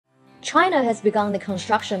China has begun the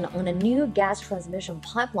construction on a new gas transmission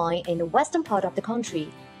pipeline in the western part of the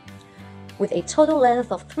country. With a total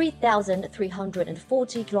length of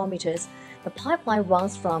 3,340 kilometers, the pipeline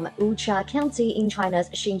runs from Wuxia County in China's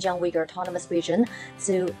Xinjiang Uyghur Autonomous Region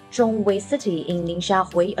to Zhongwei City in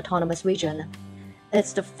Ningxia Autonomous Region.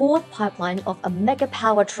 It's the fourth pipeline of a mega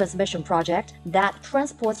power transmission project that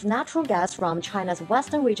transports natural gas from China's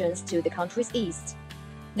western regions to the country's east.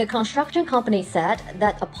 The construction company said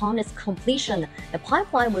that upon its completion, the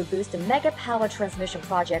pipeline will boost the mega power transmission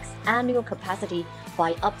project's annual capacity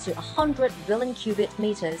by up to 100 billion cubic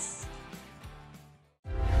meters.